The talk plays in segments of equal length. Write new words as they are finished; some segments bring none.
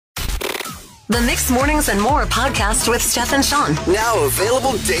The Mixed Mornings and More podcast with Steph and Sean. Now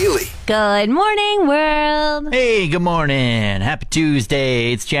available daily. Good morning, world. Hey, good morning. Happy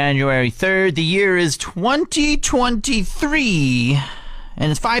Tuesday. It's January 3rd. The year is 2023,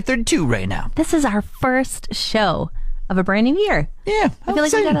 and it's 5:32 right now. This is our first show of a brand new year. Yeah. I feel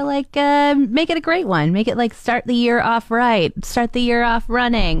like we gotta make it a great one. Make it start the year off right. Start the year off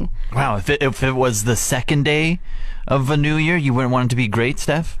running. Wow, if it was the second day of a new year, you wouldn't want it to be great,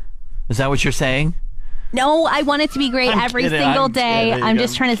 Steph? Is that what you're saying? No, I want it to be great every single day. I'm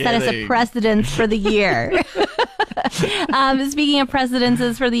just trying to set us a precedence for the year. Speaking of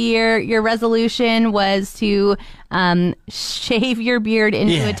precedences for the year, your resolution was to shave your beard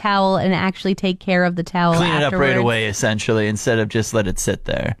into a towel and actually take care of the towel Clean afterwards. it up right away, essentially, instead of just let it sit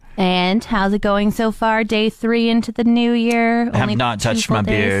there. And how's it going so far? Day 3 into the new year? I have not touched my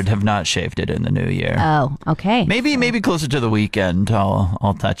beard, have not shaved it in the new year. Oh, okay. Maybe closer to the weekend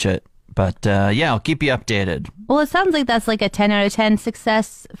I'll touch it. But I'll keep you updated. Well, it sounds like that's like a 10 out of 10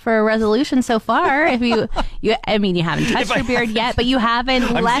 success for a resolution so far. If you haven't touched your beard yet, but you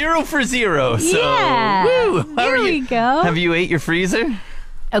haven't I'm left. 0 for 0. So Yeah. woo. Here we go. Have you ate your freezer?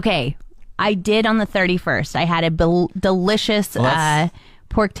 Okay, I did on the 31st. I had a delicious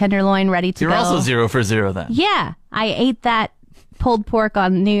pork tenderloin ready to go. You're also 0 for 0 then. Yeah, I ate that pulled pork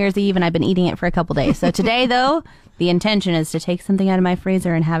on New Year's Eve, and I've been eating it for a couple days. So today, though, the intention is to take something out of my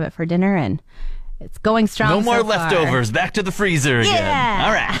freezer and have it for dinner, and it's going strong. No more so far. leftovers. Back to the freezer again. Yeah.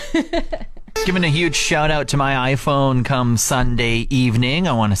 All right. Giving a huge shout out to my iPhone come Sunday evening.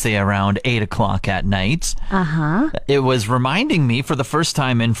 I want to say around 8 o'clock at night. It was reminding me for the first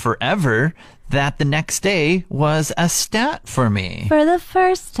time in forever that the next day was a stat for me. For the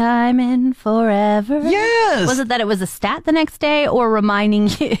first time in forever. Yes. Was it that it was a stat the next day, or reminding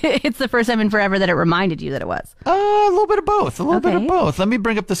you it's the first time in forever that it reminded you that it was? A little bit of both. A little bit of Okay. both. Let me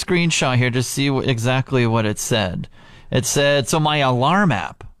bring up the screenshot here to see exactly what it said. It said, so my alarm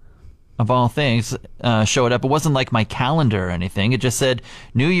app, of all things, showed up. It wasn't like my calendar or anything. It just said,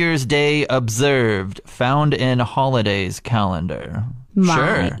 New Year's Day observed, found in holidays calendar.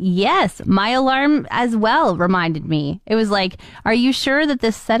 Sure. Yes, my alarm as well reminded me. It was like, are you sure that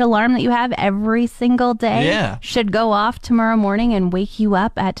this set alarm that you have every single day should go off tomorrow morning and wake you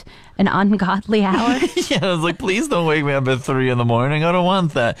up at an ungodly hour? Yeah, I was like, please don't wake me up at 3 in the morning. I don't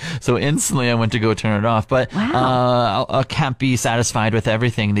want that. So instantly I went to go turn it off. But I can't be satisfied with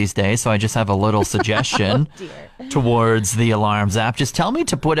everything these days. So I just have a little suggestion towards the alarms app. Just tell me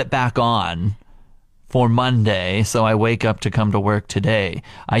to put it back on for Monday, so I wake up to come to work today.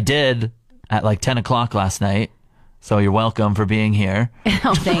 I did at like 10 o'clock last night, so you're welcome for being here.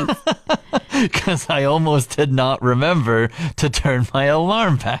 Oh, thanks. Because I almost did not remember to turn my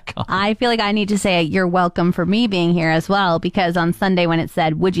alarm back on. I feel like I need to say you're welcome for me being here as well, because on Sunday when it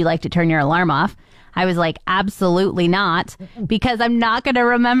said, would you like to turn your alarm off? I was like, absolutely not, because I'm not going to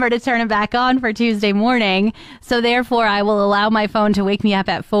remember to turn it back on for Tuesday morning. So therefore, I will allow my phone to wake me up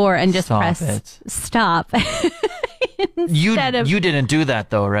at 4 and just press stop. You didn't do that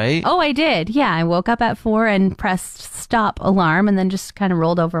though, right? Oh, I did. Yeah, I woke up at 4 and pressed stop alarm and then just kind of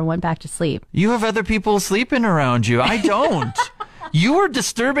rolled over and went back to sleep. You have other people sleeping around you. I don't. You are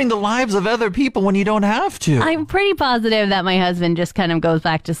disturbing the lives of other people when you don't have to. I'm pretty positive that my husband just kind of goes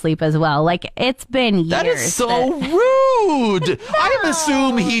back to sleep as well. Like, it's been years. That is so rude. No. I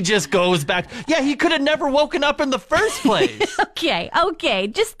assume he just goes back. Yeah, he could have never woken up in the first place. Okay.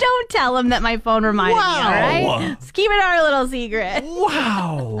 Just don't tell him that my phone reminded me, all right? Let's keep it our little secret.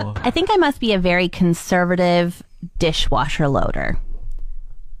 Wow. I think I must be a very conservative dishwasher loader.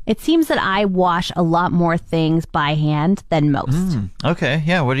 It seems that I wash a lot more things by hand than most. Okay,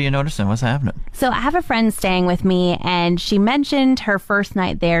 yeah, what are you noticing? What's happening? So I have a friend staying with me, and she mentioned her first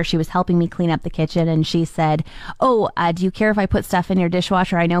night there. She was helping me clean up the kitchen, and she said, do you care if I put stuff in your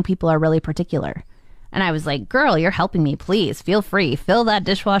dishwasher? I know people are really particular. And I was like, girl, you're helping me. Please, feel free. Fill that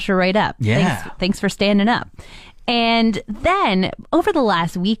dishwasher right up. Yeah. Thanks for standing up. And then over the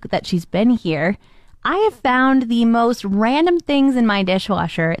last week that she's been here, I have found the most random things in my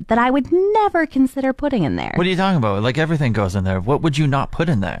dishwasher that I would never consider putting in there. What are you talking about? Like, everything goes in there. What would you not put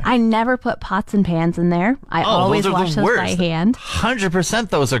in there? I never put pots and pans in there. I always wash those by hand. 100%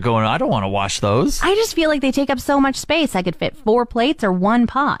 those are going. I don't want to wash those. I just feel like they take up so much space. I could fit 4 plates or 1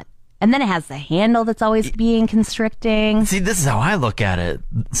 pot. And then it has the handle that's always being constricting. See, this is how I look at it.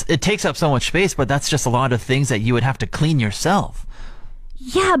 It takes up so much space, but that's just a lot of things that you would have to clean yourself.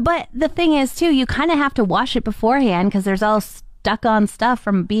 Yeah, but the thing is, too, you kind of have to wash it beforehand because there's all stuck on stuff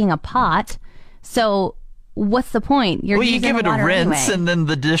from being a pot. So what's the point? You're Well, you using give the it a water rinse, anyway. and then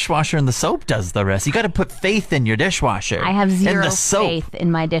the dishwasher and the soap does the rest. You got to put faith in your dishwasher. I have and zero the soap. faith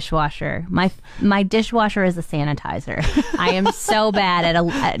in my dishwasher. My dishwasher is a sanitizer. I am so bad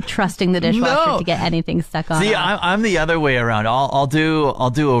at trusting the dishwasher to get anything stuck on. See, I'm the other way around. I'll do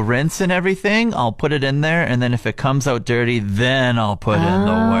a rinse and everything. I'll put it in there, and then if it comes out dirty, then I'll put in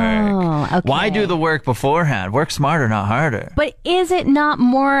the work. Okay. Why do the work beforehand? Work smarter, not harder. But is it not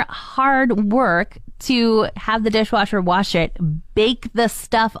more hard work to have the dishwasher wash it, bake the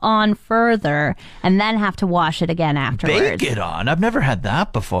stuff on further, and then have to wash it again afterwards? Bake it on? I've never had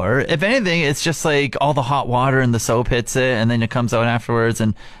that before. If anything, it's just like all the hot water and the soap hits it, and then it comes out afterwards.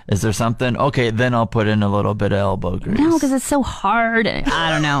 And is there something? Okay, then I'll put in a little bit of elbow grease. No, because it's so hard. I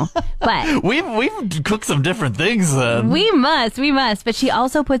don't know. But we've cooked some different things then. we must. But she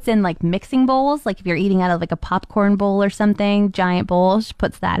also puts in like mixing bowls. Like if you're eating out of like a popcorn bowl or something, giant bowl, she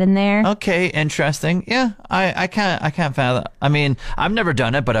puts that in there. Okay, interesting. Yeah, I can't fathom. I mean, I've never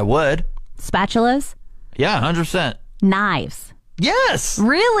done it, but I would. Spatulas, Yeah, 100%. knives. Yes.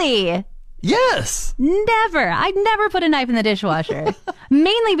 Really? Yes. Never. I'd never put a knife in the dishwasher.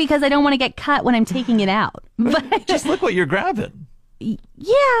 Mainly because I don't want to get cut when I'm taking it out. But Just look what you're grabbing.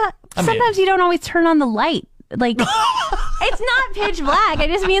 yeah, sometimes you don't always turn on the light. Like, it's not pitch black. I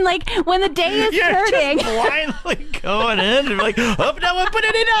just mean, like, when the day is turning. Just blindly going in and like, oh, no one put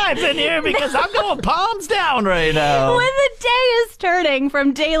any knives in here because I'm going palms down right now. When the day is turning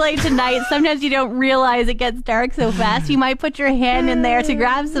from daylight to night, sometimes you don't realize it gets dark so fast. You might put your hand in there to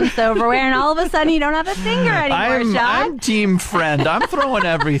grab some silverware, and all of a sudden you don't have a finger anymore, Sean. I'm team friend. I'm throwing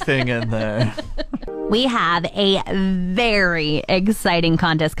everything in there. We have a very exciting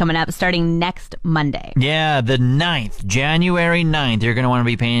contest coming up starting next Monday. Yeah, the 9th, January 9th. You're going to want to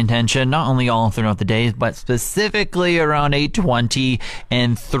be paying attention, not only all throughout the days, but specifically around 8:20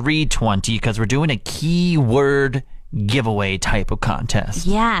 and 3:20, because we're doing a keyword giveaway type of contest.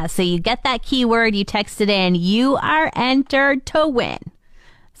 Yeah, so you get that keyword, you text it in, you are entered to win.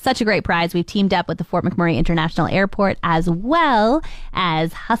 Such a great prize. We've teamed up with the Fort McMurray International Airport as well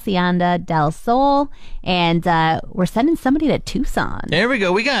as Hacienda del Sol. And we're sending somebody to Tucson. There we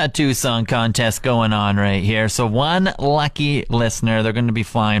go. We got a Tucson contest going on right here. So one lucky listener, they're going to be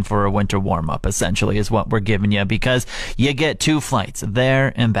flying for a winter warm-up, essentially, is what we're giving you, because you get 2 flights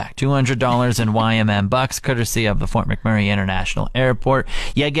there and back. $200 in YMM bucks, courtesy of the Fort McMurray International Airport.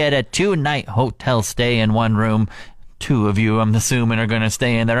 You get a 2-night hotel stay in one room. 2 of you, I'm assuming, are going to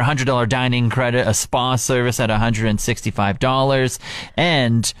stay in there. $100 dining credit, a spa service at $165,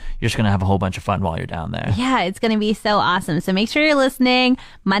 and you're just going to have a whole bunch of fun while you're down there. Yeah, it's going to be so awesome. So make sure you're listening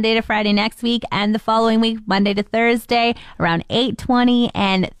Monday to Friday next week and the following week, Monday to Thursday, around 8:20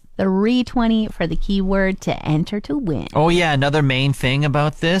 and 3:20 for the keyword to enter to win. Oh yeah, another main thing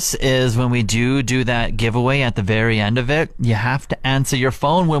about this is when we do that giveaway at the very end of it, you have to answer your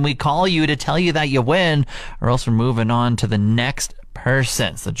phone when we call you to tell you that you win, or else we're moving on to the next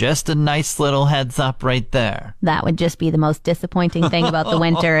person. So just a nice little heads up right there. That would just be the most disappointing thing about the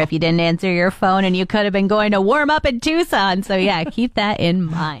winter if you didn't answer your phone and you could have been going to warm up in Tucson. So yeah, keep that in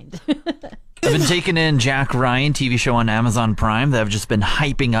mind. I've been taking in Jack Ryan TV show on Amazon Prime that I've just been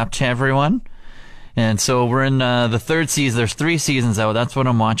hyping up to everyone. And so we're in the 3rd season. There's 3 seasons out. That's what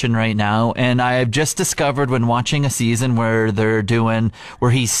I'm watching right now. And I've just discovered when watching a season where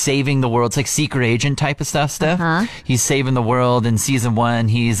he's saving the world. It's like secret agent type of stuff, Steph. Uh-huh. He's saving the world. In season 1,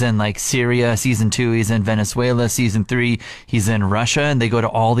 he's in like Syria. Season 2, he's in Venezuela. Season 3, he's in Russia. And they go to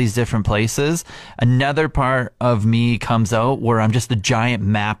all these different places. Another part of me comes out where I'm just a giant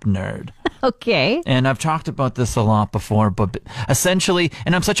map nerd. Okay. And I've talked about this a lot before, but essentially,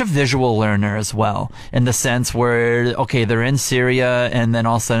 and I'm such a visual learner as well, in the sense where, okay, they're in Syria, and then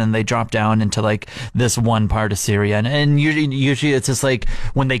all of a sudden they drop down into like this one part of Syria. And usually it's just like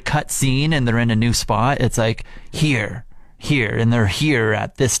when they cut scene and they're in a new spot, it's like here, and they're here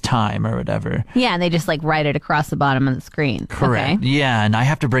at this time or whatever. Yeah, and they just like write it across the bottom of the screen. Correct. Okay. Yeah, and I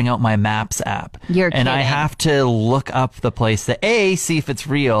have to bring out my Maps app. You're And I kidding. have to look up the place to A, see if it's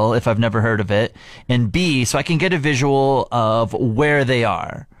real, if I've never heard of it, and B, so I can get a visual of where they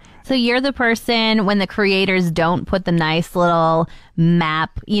are. So you're the person when the creators don't put the nice little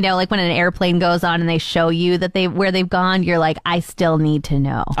map, you know, like when an airplane goes on and they show you that where they've gone, you're like, I still need to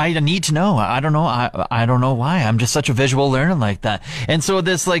know. I need to know. I don't know. I don't know why. I'm just such a visual learner like that. And so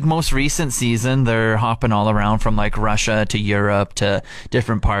this like most recent season, they're hopping all around from like Russia to Europe to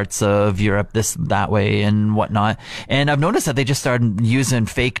different parts of Europe, that way and whatnot. And I've noticed that they just started using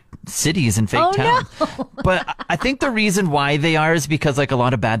fake cities and fake towns. No. But I think the reason why they are is because like a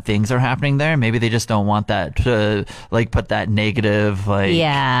lot of bad things things are happening there. Maybe they just don't want that to like put that negative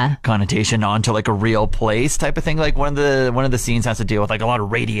connotation onto like a real place type of thing. Like one of the scenes has to deal with like a lot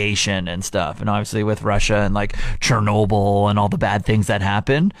of radiation and stuff, and obviously with Russia and like Chernobyl and all the bad things that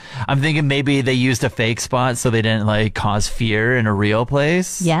happened. I'm thinking maybe they used a fake spot so they didn't like cause fear in a real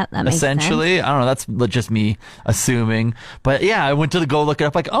place. Yeah, that makes essentially sense. I don't know, that's just me assuming, but yeah, I went to go look it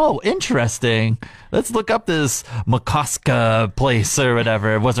up, like, oh, interesting, let's look up this Makoska place or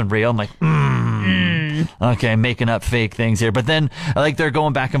whatever. It wasn't real. I'm like, okay, making up fake things here. But then like they're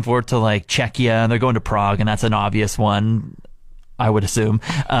going back and forth to like Czechia, and they're going to Prague, and that's an obvious one, I would assume.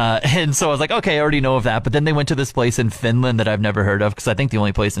 And so I was like, okay, I already know of that. But then they went to this place in Finland that I've never heard of, because I think the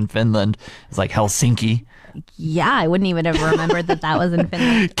only place in Finland is like Helsinki. Yeah, I wouldn't even have remembered that was in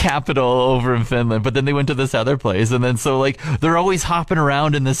Finland. Capital over in Finland. But then they went to this other place. And then so like they're always hopping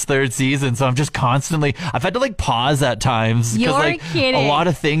around in this third season. So I'm just constantly, I've had to like pause at times. You're like kidding. A lot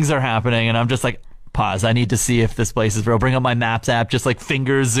of things are happening. And I'm just like, pause. I need to see if this place is real. Bring up my maps app, just like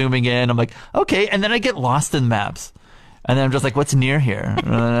fingers zooming in. I'm like, okay. And then I get lost in maps. And then I'm just like, what's near here?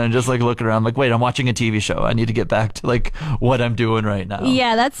 And then I'm just like looking around, like, wait, I'm watching a TV show. I need to get back to like what I'm doing right now.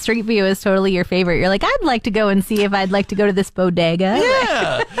 Yeah, that Street View is totally your favorite. You're like, I'd like to go and see if I'd like to go to this bodega.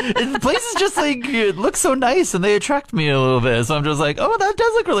 Yeah. The place is just like, it looks so nice and they attract me a little bit. So I'm just like, oh, that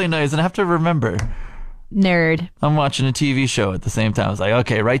does look really nice. And I have to remember. Nerd. I'm watching a TV show at the same time. I was like,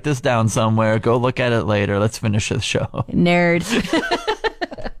 okay, write this down somewhere. Go look at it later. Let's finish the show. Nerd.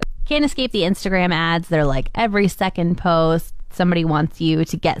 Can't escape the Instagram ads. They're like every second post, somebody wants you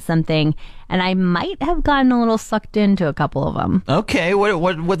to get something. And I might have gotten a little sucked into a couple of them. Okay,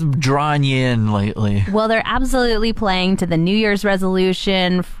 what's drawing you in lately? Well, they're absolutely playing to the New Year's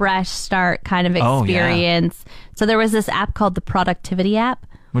resolution, fresh start kind of experience. Oh, yeah. So there was this app called the Productivity app.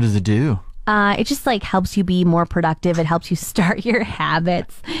 What does it do? It just like helps you be more productive. It helps you start your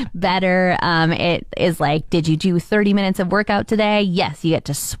habits better. It is like, did you do 30 minutes of workout today? Yes, you get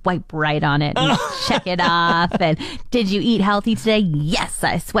to swipe right on it and check it off. And did you eat healthy today? Yes,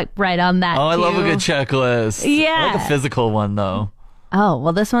 I swipe right on that. Oh, I love a good checklist. Yeah, I like a physical one though. Oh,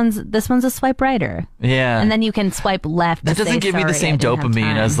 well, this one's a swipe righter. Yeah. And then you can swipe left. That doesn't give me the same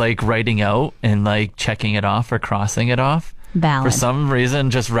dopamine as like writing out and like checking it off or crossing it off. Valid. For some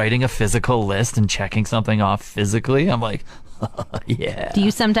reason, just writing a physical list and checking something off physically, I'm like, yeah. Do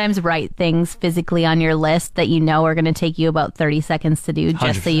you sometimes write things physically on your list that you know are going to take you about 30 seconds to do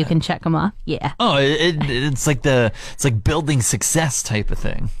just 100%. So you can check them off? Yeah. Oh, it's like building success type of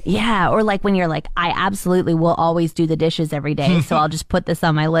thing. Yeah, or like when you're like, I absolutely will always do the dishes every day, so I'll just put this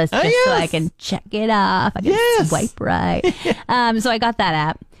on my list just so I can check it off. I can swipe right. So I got that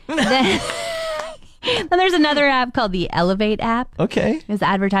app. Then there's another app called the Elevate app. Okay. It was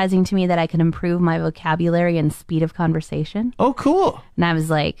advertising to me that I could improve my vocabulary and speed of conversation. Oh, cool. And I was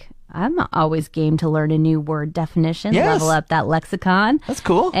like, I'm always game to learn a new word definition, level up that lexicon. That's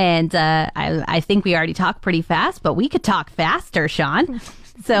cool. And I think we already talk pretty fast, but we could talk faster, Sean.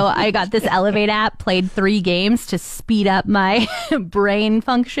 So I got this Elevate app, played 3 games to speed up my brain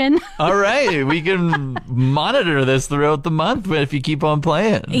function. All right. We can monitor this throughout the month if you keep on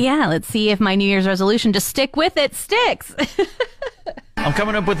playing. Yeah, let's see if my New Year's resolution, just stick with it, sticks. I'm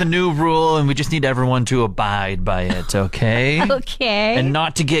coming up with a new rule, and we just need everyone to abide by it, okay? Okay. And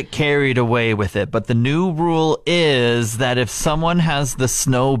not to get carried away with it. But the new rule is that if someone has the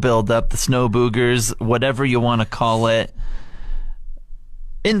snow buildup, the snow boogers, whatever you want to call it,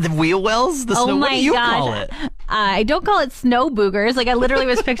 in the wheel wells? The snow, what do you call it? I don't call it snow boogers. Like I literally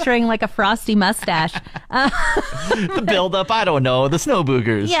was picturing like a frosty mustache. The buildup, I don't know. The snow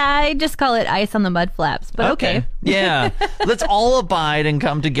boogers. Yeah, I just call it ice on the mud flaps. But okay. Yeah. Let's all abide and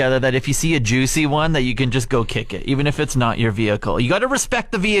come together that if you see a juicy one, that you can just go kick it, even if it's not your vehicle. You got to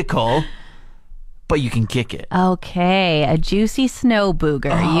respect the vehicle, but you can kick it. Okay, a juicy snow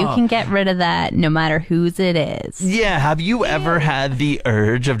booger. You can get rid of that no matter whose it is. Yeah, have you ever had the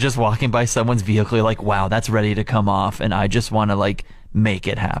urge of just walking by someone's vehicle, you're like, wow, that's ready to come off, and I just want to like make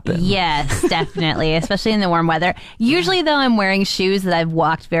it happen? Yes, definitely, especially in the warm weather. Usually, though, I'm wearing shoes that I've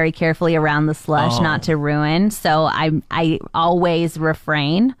walked very carefully around the slush, not to ruin, so I always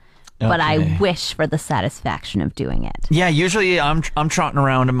refrain. But I wish for the satisfaction of doing it. Yeah, usually I'm trotting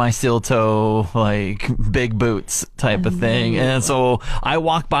around in my steel toe, like big boots type of thing. And so I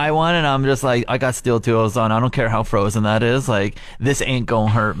walk by one and I'm just like, I got steel toes on. I don't care how frozen that is. Like, this ain't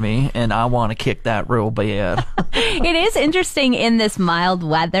gonna hurt me. And I want to kick that real bad. It is interesting in this mild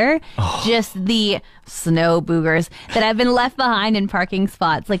weather, just the snow boogers that have been left behind in parking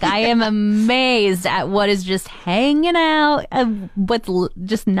spots. Like, I am amazed at what is just hanging out, what's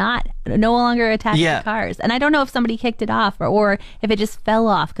just no longer attached to cars. And I don't know if somebody kicked it off or if it just fell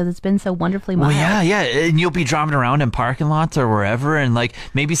off because it's been so wonderfully mild. Well, yeah. And you'll be driving around in parking lots or wherever, and like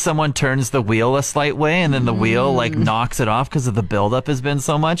maybe someone turns the wheel a slight way and then the wheel like knocks it off because of the buildup has been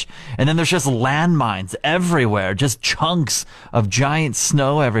so much. And then there's just landmines everywhere, just chunks of giant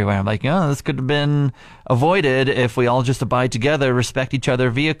snow everywhere. I'm like, this could have been avoided if we all just abide together, respect each other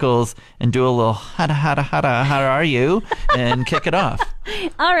vehicles, and do a little how are you, and kick it off.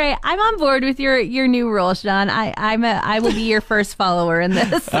 All right, I'm on board with your new rule, Sean. I will be your first follower in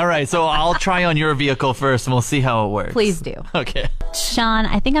this. All right, so I'll try on your vehicle first, and we'll see how it works. Please do. Okay. Sean,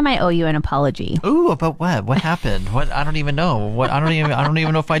 I think I might owe you an apology. Ooh, about what? What happened? What? I don't even know. I don't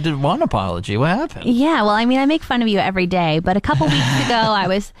even know if I did want an apology. What happened? Yeah, well, I mean, I make fun of you every day, but a couple weeks ago, I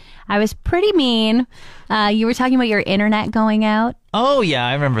was pretty mean. You were talking about your internet going out. Oh yeah,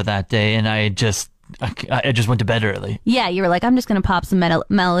 I remember that day, and I just went to bed early. Yeah, you were like, I'm just going to pop some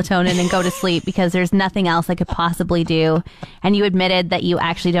melatonin and go to sleep because there's nothing else I could possibly do. And you admitted that you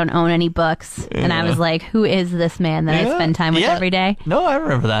actually don't own any books. Yeah. And I was like, who is this man that I spend time with every day? No, I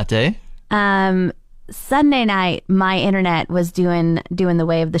remember that day. Sunday night, my internet was doing the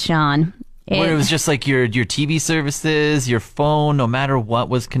way of the Sean. It was just like your TV services, your phone, no matter what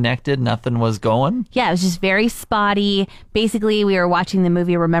was connected, nothing was going? Yeah, it was just very spotty. Basically, we were watching the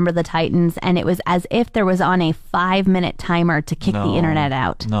movie Remember the Titans, and it was as if there was on a 5-minute timer to kick the internet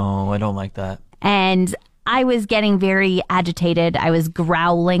out. No, I don't like that. And I was getting very agitated. I was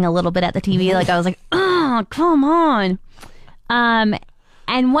growling a little bit at the TV. Like, I was like, oh, come on.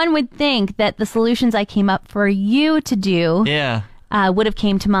 And one would think that the solutions I came up for you to do... Yeah. Would have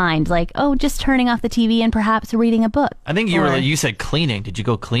came to mind, like, just turning off the TV and perhaps reading a book. I think you said cleaning. Did you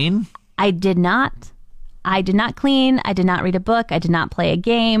go clean? I did not. I did not clean. I did not read a book. I did not play a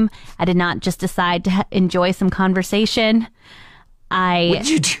game. I did not just decide to enjoy some conversation. What did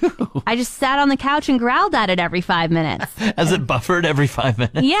you do? I just sat on the couch and growled at it every 5 minutes. As it buffered every 5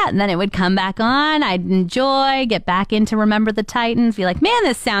 minutes? Yeah, and then it would come back on. I'd enjoy, get back into Remember the Titans, be like, man,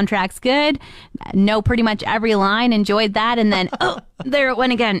 this soundtrack's good. Know pretty much every line, enjoyed that, and then, there it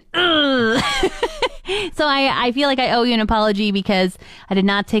went again. So I feel like I owe you an apology because I did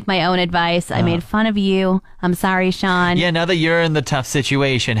not take my own advice. I made fun of you. I'm sorry, Sean. Yeah, now that you're in the tough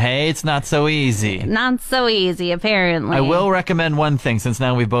situation, hey, it's not so easy. Not so easy, apparently. I will recommend one thing since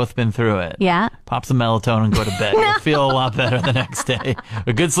now we've both been through it. Yeah? Pop some melatonin and go to bed. You'll feel a lot better the next day.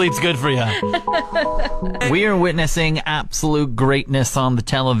 A good sleep's good for you. We are witnessing absolute greatness on the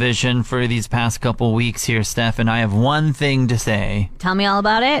television for these past couple weeks here, Steph, and I have one thing to say. Tell me all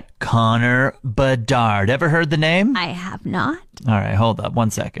about it. Connor Bedard. Ever heard the name? I have not. All right, hold up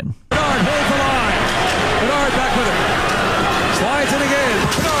 1 second. Bedard holds the line. Bedard back with it. Slides it again.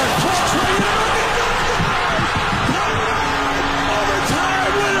 Bedard pulls right in.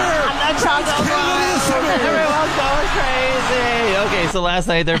 Overtime winner. I'm not talking about everyone's going crazy. Okay, so last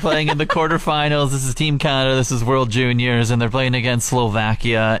night they're playing in the quarterfinals. This is Team Canada. This is World Juniors, and they're playing against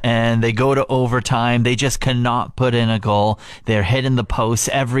Slovakia, and they go to overtime. They just cannot put in a goal. They're hitting the posts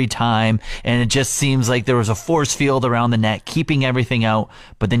every time, and it just seems like there was a force field around the net, keeping everything out.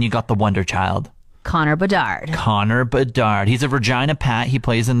 But then you got the wonder child. Connor Bedard. Connor Bedard. He's a Regina Pat. He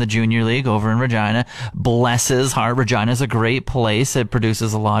plays in the junior league over in Regina. Bless his heart. Regina's a great place. It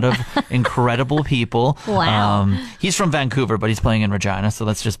produces a lot of incredible people. Wow. He's from Vancouver, but he's playing in Regina, so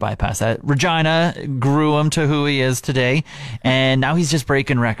let's just bypass that. Regina grew him to who he is today, and now he's just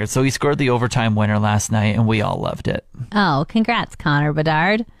breaking records. So he scored the overtime winner last night, and we all loved it. Oh, congrats, Connor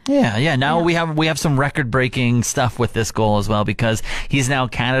Bedard. Yeah. Now we have some record-breaking stuff with this goal as well, because he's now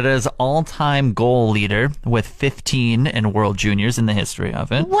Canada's all-time goal leader with 15 in World Juniors in the history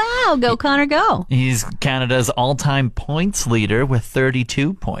of it. Wow, go Connor, go. He's Canada's all-time points leader with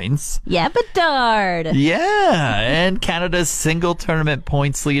 32 points. Yeah, Bedard. Yeah, and Canada's single tournament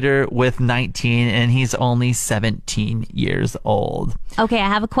points leader with 19, and he's only 17 years old. Okay, I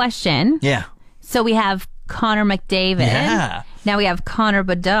have a question. Yeah. So we have Connor McDavid. Yeah. Now we have Connor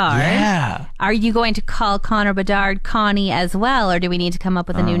Bedard. Yeah. Are you going to call Connor Bedard Connie as well, or do we need to come up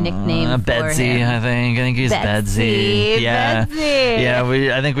with a new nickname for Bedsy, him? I think he's Bedsy. Yeah. Bedsy.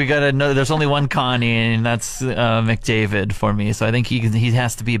 Yeah, I think we gotta know there's only one Connie, and that's McDavid for me. So I think he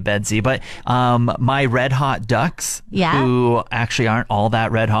has to be Bedsy. But my Red Hot Ducks, who actually aren't all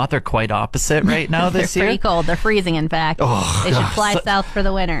that red hot, they're quite opposite right now this year. They're pretty cold. They're freezing, in fact. Oh, they should fly south for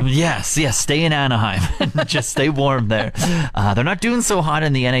the winter. Yes, stay in Anaheim. Just stay warm there. They're not doing so hot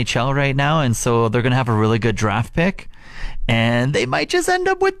in the NHL right now, and so they're going to have a really good draft pick. and they might just end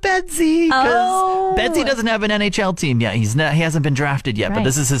up with Bedsy because Bedsy doesn't have an NHL team yet. He hasn't been drafted yet, but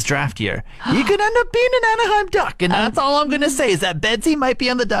this is his draft year. He could end up being an Anaheim Duck, and that's all I'm going to say is that Bedsy might be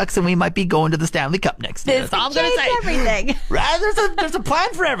on the Ducks, and we might be going to the Stanley Cup next year. That's all I'm going to say. Everything. There's a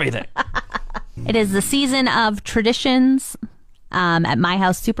plan for everything. It is the season of traditions. At my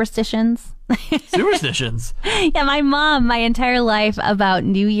house, superstitions. Superstitions? Yeah, my mom, my entire life about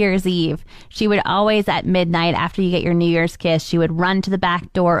New Year's Eve, she would always at midnight after you get your New Year's kiss, she would run to the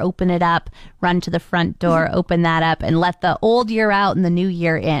back door, open it up, run to the front door, open that up, and let the old year out and the new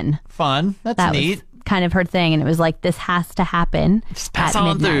year in. Fun. That's neat. Was kind of her thing, and it was like, this has to happen. Just pass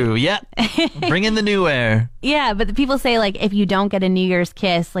on through. Yep. Bring in the new air. Yeah, but the people say, like, if you don't get a New Year's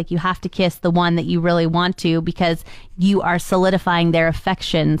kiss, like, you have to kiss the one that you really want to because you are solidifying their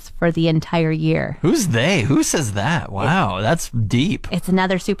affections for the entire year. Who's they? Who says that? Wow, that's deep. It's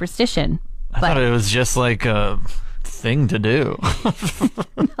another superstition. I thought it was just like a thing to do.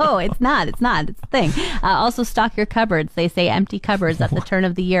 No, it's not. It's a thing. Also, stock your cupboards. They say empty cupboards at the turn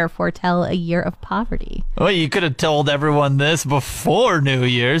of the year foretell a year of poverty. Well, you could have told everyone this before New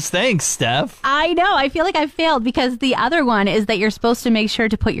Year's. Thanks, Steph. I know. I feel like I failed because the other one is that you're supposed to make sure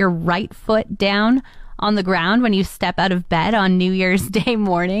to put your right foot down on the ground when you step out of bed on New Year's Day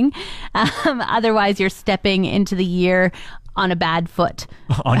morning. Otherwise, you're stepping into the year on a bad foot.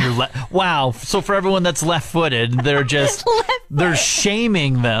 On your left. Wow. So for everyone that's left-footed, they're just they're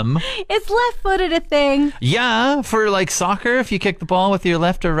shaming them. It's left-footed a thing. Yeah, for like soccer, if you kick the ball with your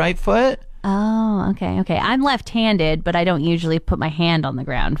left or right foot. Oh, okay. I'm left-handed, but I don't usually put my hand on the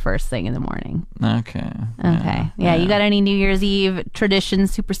ground first thing in the morning. Okay. Yeah. You got any New Year's Eve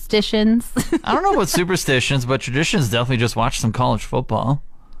traditions, superstitions? I don't know about superstitions, but traditions definitely just watch some college football.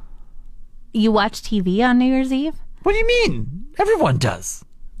 You watch TV on New Year's Eve? What do you mean? Everyone does.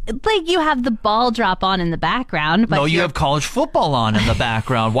 Like, you have the ball drop on in the background. But no, you have college football on in the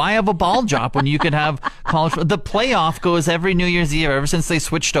background. Why have a ball drop when you could have college? The playoff goes every New Year's Eve ever since they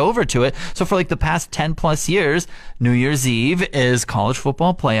switched over to it. So for like the past 10 plus years, New Year's Eve is college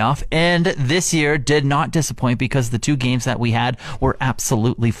football playoff. And this year did not disappoint because the two games that we had were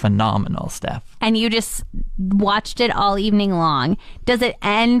absolutely phenomenal, Steph. And you just watched it all evening long. Does it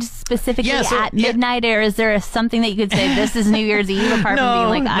end specifically at midnight, or is there something that you could say, this is New Year's Eve, apart from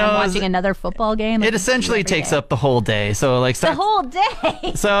being like, I'm watching another football game? It essentially takes up the whole day. So like the whole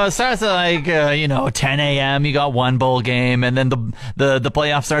day. So it starts at like 10 a.m. You got one bowl game, and then the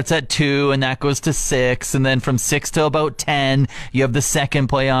playoff starts at 2, and that goes to 6, and then from 6 to about 10 you have the second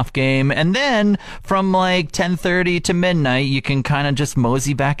playoff game, and then from like 10:30 to midnight you can kind of just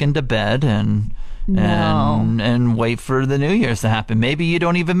mosey back into bed and wait for the New Year's to happen. Maybe you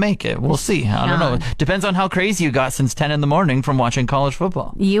don't even make it. We'll see. I don't know. Depends on how crazy you got since 10 in the morning from watching college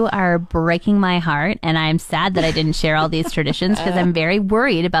football. You are breaking my heart, and I'm sad that I didn't share all these traditions because I'm very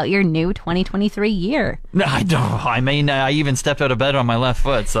worried about your new 2023 year. No, I don't. I mean, I even stepped out of bed on my left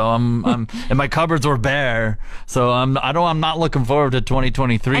foot, so I'm and my cupboards were bare. So I'm not looking forward to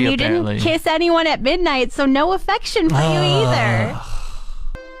 2023. And you apparently didn't kiss anyone at midnight, so no affection for you either.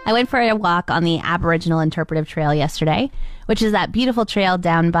 I went for a walk on the Aboriginal Interpretive Trail yesterday, which is that beautiful trail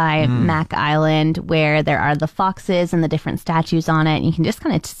down by Mac Island where there are the foxes and the different statues on it. And you can just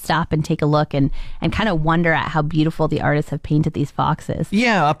kind of stop and take a look and kind of wonder at how beautiful the artists have painted these foxes.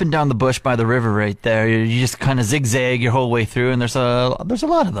 Yeah, up and down the bush by the river right there. You just kind of zigzag your whole way through, and there's a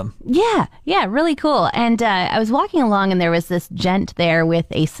lot of them. Yeah, really cool. And I was walking along, and there was this gent there with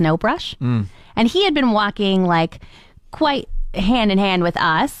a snow brush. And he had been walking like quite hand in hand with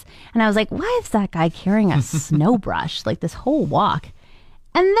us, and I was like, why is that guy carrying a snow brush like this whole walk?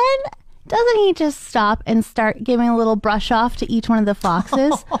 And then doesn't he just stop and start giving a little brush off to each one of the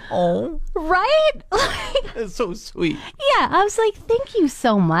foxes? Right? That's so sweet. Yeah, I was like, thank you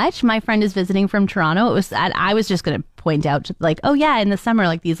so much. My friend is visiting from Toronto. I was just gonna point out like, oh yeah, in the summer,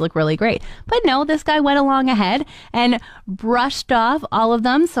 like, these look really great. But no, this guy went along ahead and brushed off all of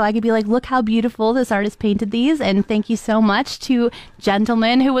them so I could be like, look how beautiful this artist painted these, and thank you so much to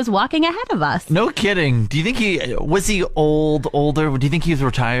gentleman who was walking ahead of us. No kidding. Do you think he was older? Do you think he was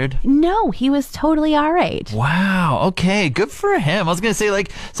retired? No, he was totally all right. Wow. Okay. Good for him. I was going to say,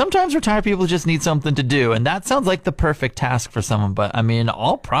 like, sometimes retired people just need something to do, and that sounds like the perfect task for someone, but I mean,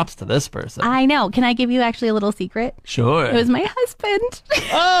 all props to this person. I know. Can I give you actually a little secret? Sure. It was my husband.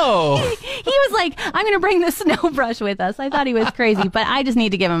 Oh. He was like, I'm going to bring the snow brush with us. I thought he was crazy, but I just need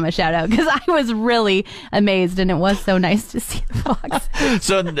to give him a shout out because I was really amazed, and it was so nice to see the fox.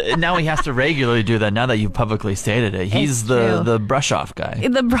 So now he has to regularly do that now that you've publicly stated it. He's the brush off guy.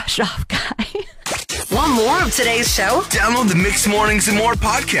 The brush off guy. Want more of today's show? Download the Mixed Mornings and More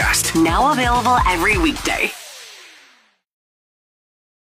podcast. Now available every weekday.